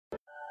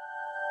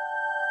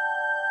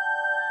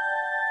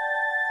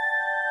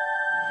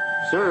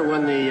Sir,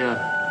 when the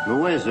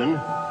muezzin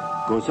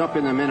goes up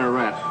in the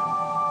minaret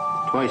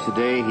twice a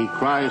day, he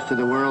cries to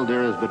the world,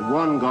 there is but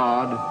one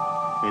God,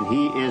 and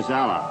he is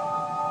Allah.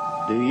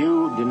 Do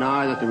you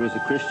deny that there is a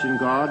Christian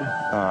God?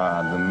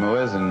 The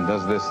muezzin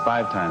does this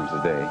 5 times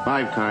a day.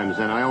 5 times,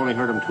 and I only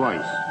heard him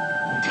twice.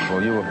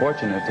 Well, you were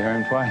fortunate to hear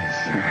him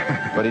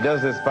twice. But he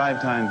does this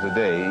 5 times a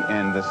day,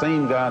 and the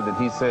same God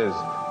that he says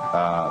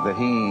that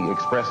he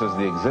expresses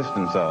the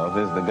existence of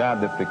is the God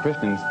that the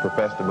Christians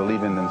profess to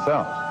believe in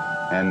themselves,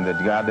 and the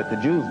God that the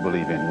Jews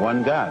believe in.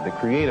 One God, the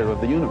creator of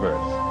the universe.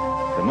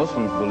 The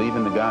Muslims believe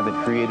in the God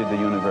that created the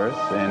universe,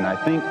 and I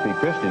think the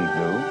Christians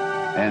do,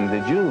 and the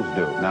Jews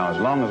do. Now, as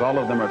long as all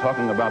of them are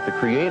talking about the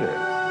creator,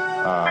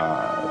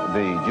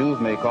 the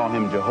Jews may call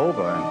him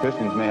Jehovah, and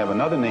Christians may have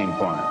another name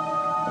for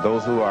him.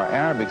 Those who are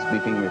Arabic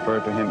speaking refer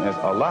to him as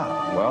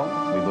Allah. Well,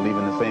 we believe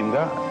in the same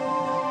God.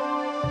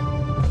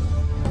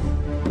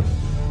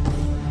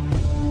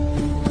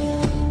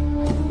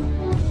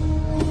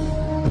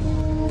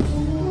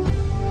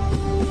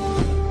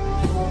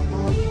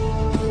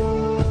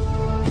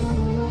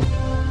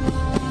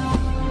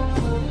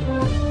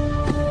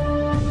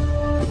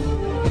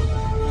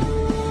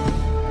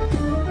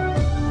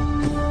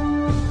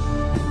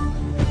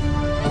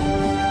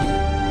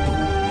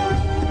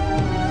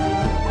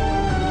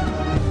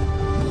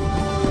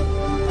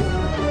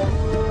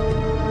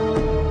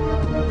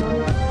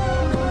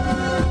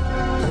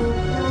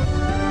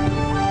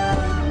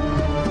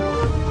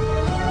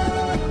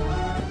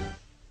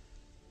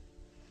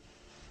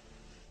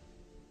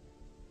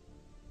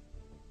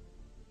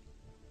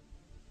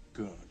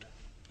 Good.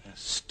 Their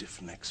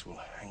stiff necks will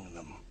hang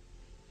them.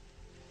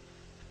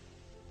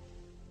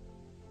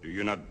 Do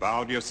you not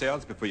bow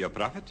yourselves before your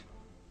prophet?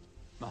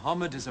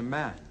 Muhammad is a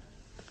man.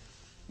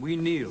 We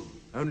kneel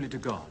only to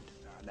God.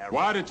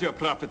 Why did your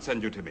prophet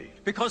send you to me?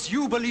 Because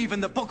you believe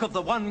in the book of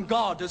the one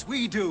God as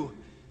we do.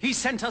 He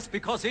sent us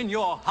because in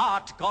your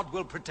heart God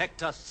will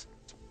protect us.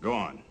 Go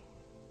on.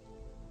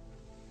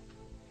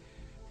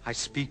 I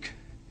speak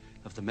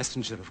of the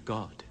messenger of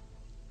God.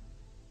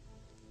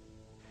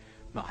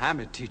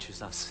 Muhammad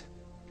teaches us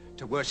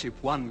to worship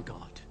one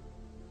God,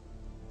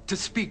 to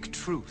speak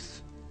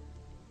truth,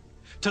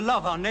 to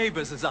love our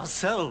neighbors as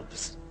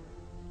ourselves,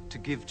 to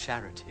give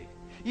charity.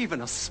 Even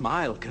a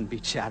smile can be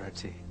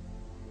charity.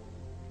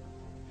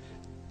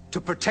 To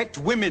protect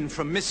women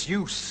from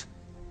misuse,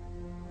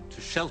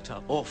 to shelter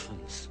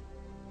orphans,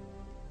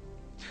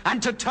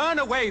 and to turn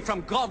away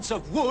from gods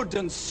of wood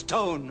and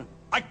stone.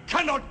 I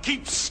cannot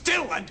keep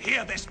still and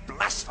hear this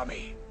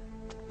blasphemy.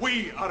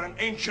 We are an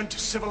ancient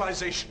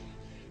civilization.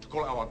 To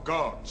call our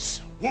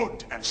gods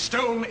wood and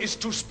stone is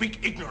to speak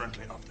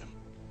ignorantly of them.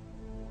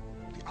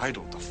 The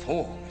idol, the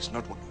form, is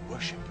not what we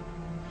worship,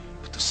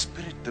 but the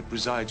spirit that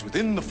resides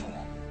within the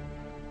form.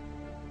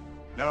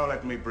 Now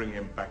let me bring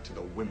him back to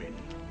the women.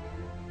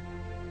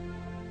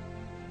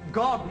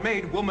 God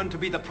made woman to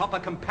be the proper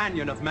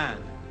companion of man.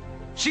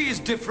 She is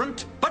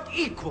different, but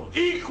equal.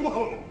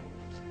 Equal!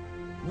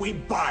 We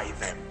buy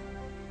them,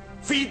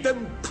 feed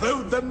them,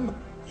 clothe them,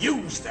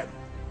 use them,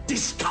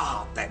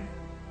 discard them.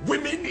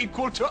 Women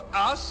equal to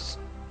us?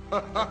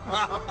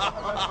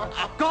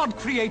 God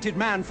created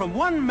man from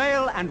one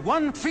male and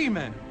one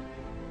female.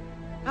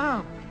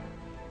 Now,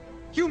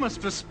 you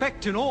must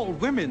respect in all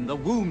women the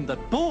womb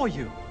that bore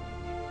you.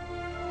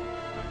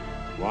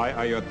 Why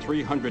are your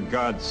 300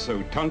 gods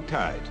so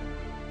tongue-tied,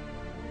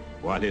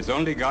 while his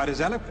only god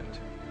is eloquent?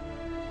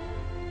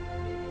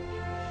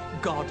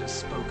 God has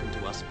spoken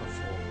to us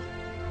before,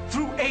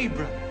 through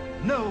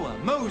Abraham, Noah,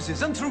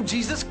 Moses, and through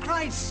Jesus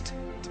Christ.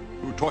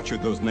 Who taught you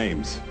those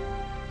names?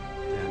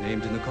 They are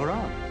named in the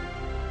Quran.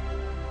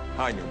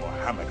 I knew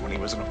Muhammad when he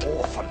was an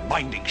orphan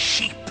minding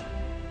sheep.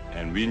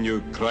 And we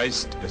knew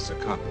Christ as a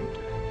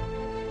carpenter.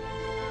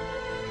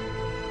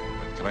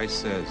 What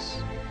Christ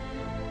says,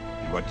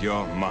 and what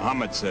your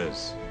Muhammad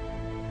says,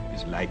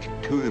 is like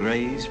 2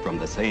 rays from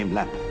the same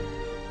lamp.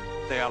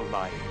 They are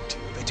lying to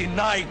you. They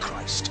deny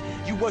Christ.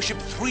 You worship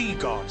 3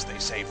 gods, they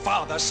say.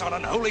 Father, Son,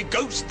 and Holy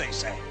Ghost, they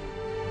say.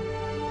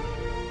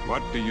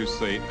 What do you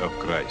say of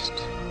Christ?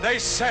 They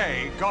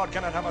say God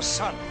cannot have a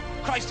son.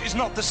 Christ is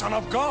not the Son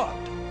of God.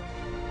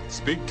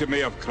 Speak to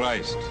me of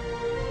Christ.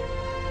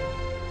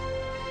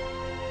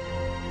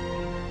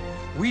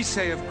 We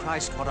say of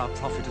Christ what our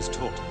prophet has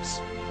taught us.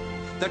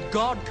 That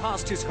God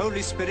cast his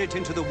Holy Spirit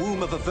into the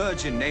womb of a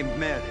virgin named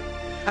Mary,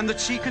 and that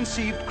she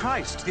conceived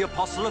Christ, the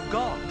apostle of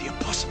God. The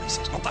apostle, he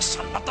says, not the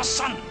son, not the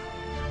son.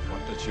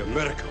 What does your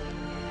miracle,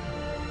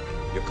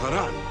 your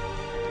Quran,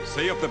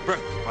 say of the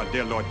birth of our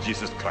dear Lord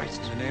Jesus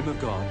Christ? In the name of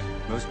God,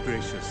 most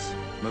gracious,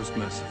 most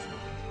merciful.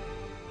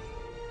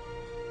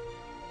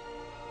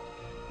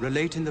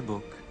 Relate in the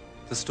book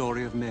the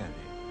story of Mary,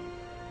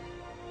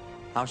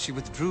 how she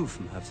withdrew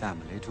from her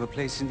family to a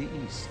place in the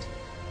east,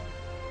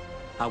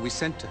 how we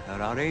sent to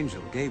her our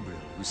angel Gabriel,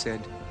 who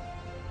said,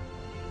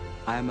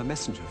 I am a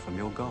messenger from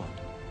your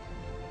God,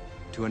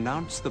 to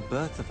announce the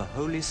birth of a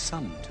holy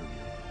son to you.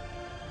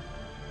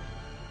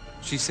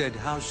 She said,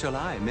 how shall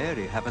I,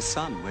 Mary, have a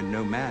son when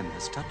no man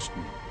has touched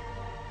me?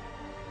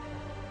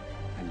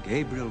 And And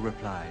Gabriel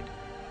replied,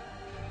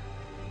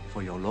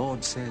 "For your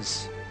Lord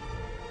says,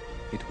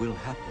 it will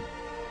happen.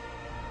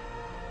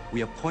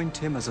 We appoint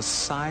him as a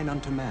sign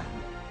unto man,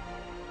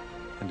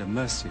 and a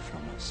mercy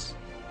from us."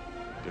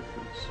 The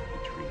difference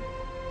between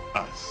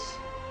us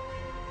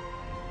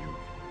and you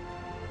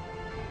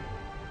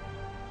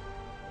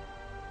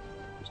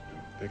is no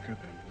thicker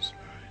than the sky.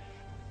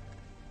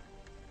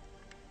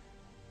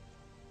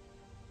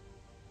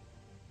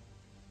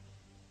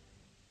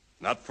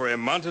 Not for a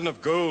mountain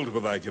of gold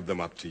will I give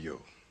them up to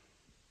you.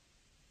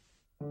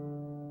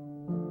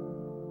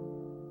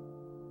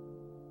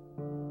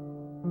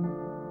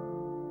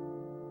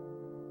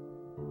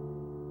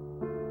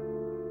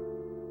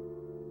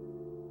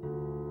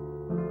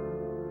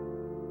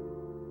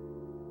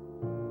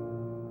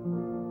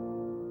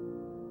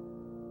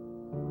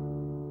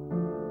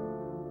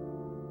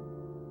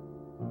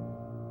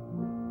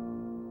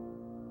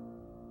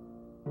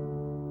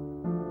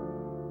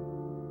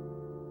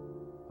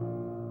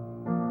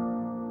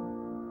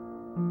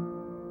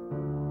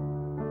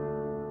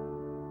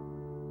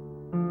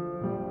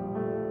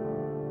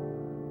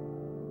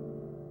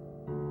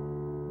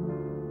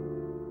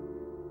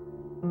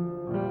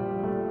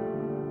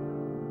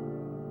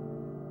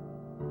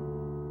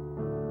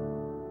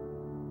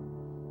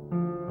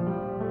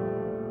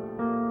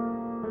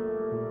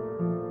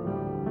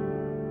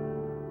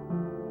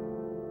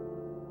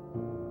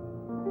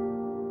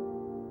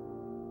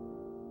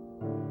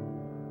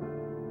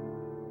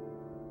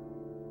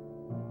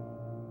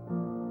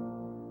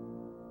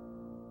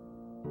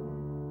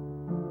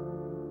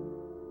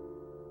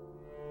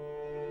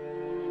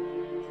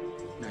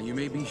 You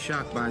may be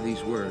shocked by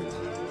these words,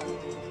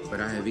 but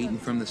I have eaten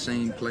from the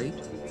same plate,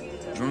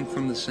 drunk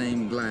from the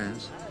same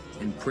glass,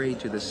 and prayed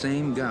to the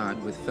same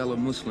God with fellow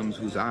Muslims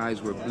whose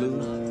eyes were blue,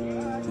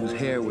 whose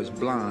hair was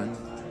blonde,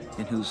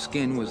 and whose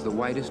skin was the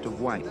whitest of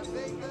white.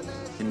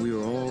 And we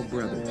were all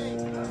brothers,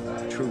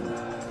 truly.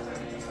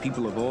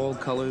 People of all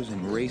colors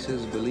and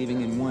races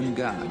believing in one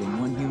God and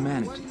one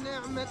humanity.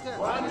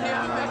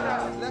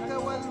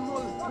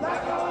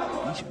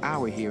 Each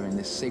hour here in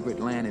this sacred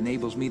land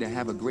enables me to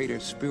have a greater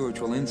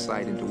spiritual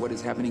insight into what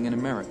is happening in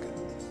America.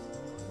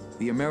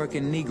 The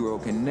American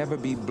Negro can never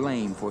be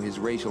blamed for his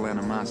racial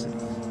animosity.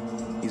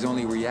 He's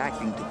only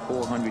reacting to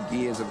 400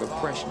 years of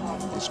oppression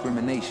and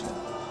discrimination.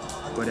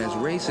 But as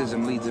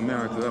racism leads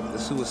America up the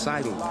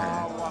suicidal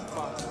path,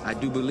 I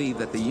do believe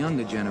that the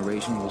younger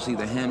generation will see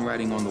the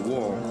handwriting on the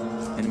wall,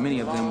 and many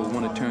of them will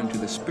want to turn to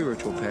the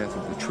spiritual path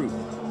of the truth.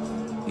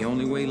 The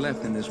only way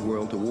left in this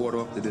world to ward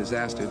off the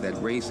disaster that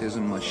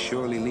racism must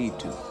surely lead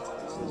to.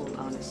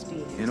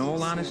 In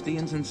all honesty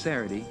and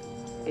sincerity,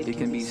 it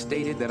can be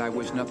stated that I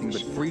wish nothing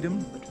but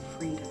freedom,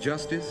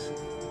 justice,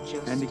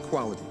 and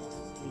equality.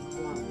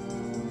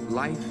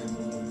 Life,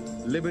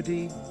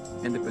 liberty,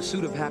 and the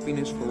pursuit of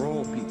happiness for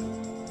all people.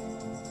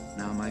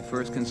 Now, my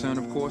first concern,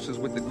 of course, is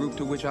with the group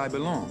to which I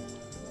belong.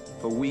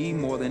 For we,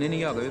 more than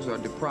any others, are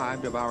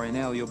deprived of our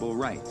inalienable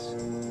rights.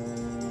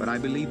 But I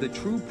believe the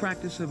true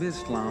practice of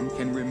Islam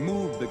can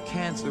remove the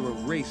cancer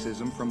of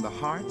racism from the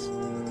hearts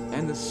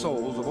and the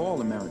souls of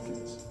all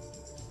Americans.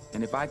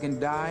 And if I can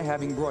die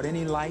having brought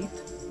any light,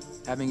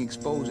 having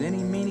exposed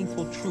any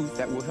meaningful truth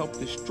that will help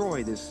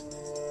destroy this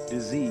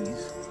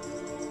disease,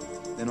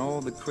 then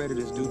all the credit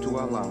is due to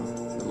Allah,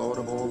 the Lord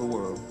of all the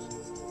worlds.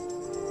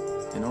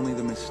 And only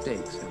the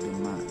mistakes have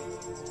been mine.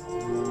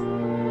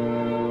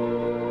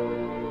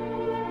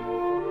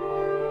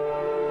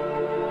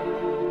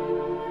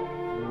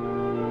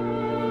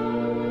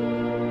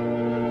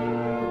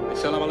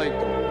 Assalamu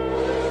alaikum.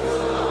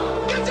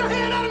 Get your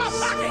hand out of my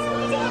pocket!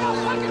 Get out of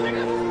my pocket,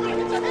 nigga!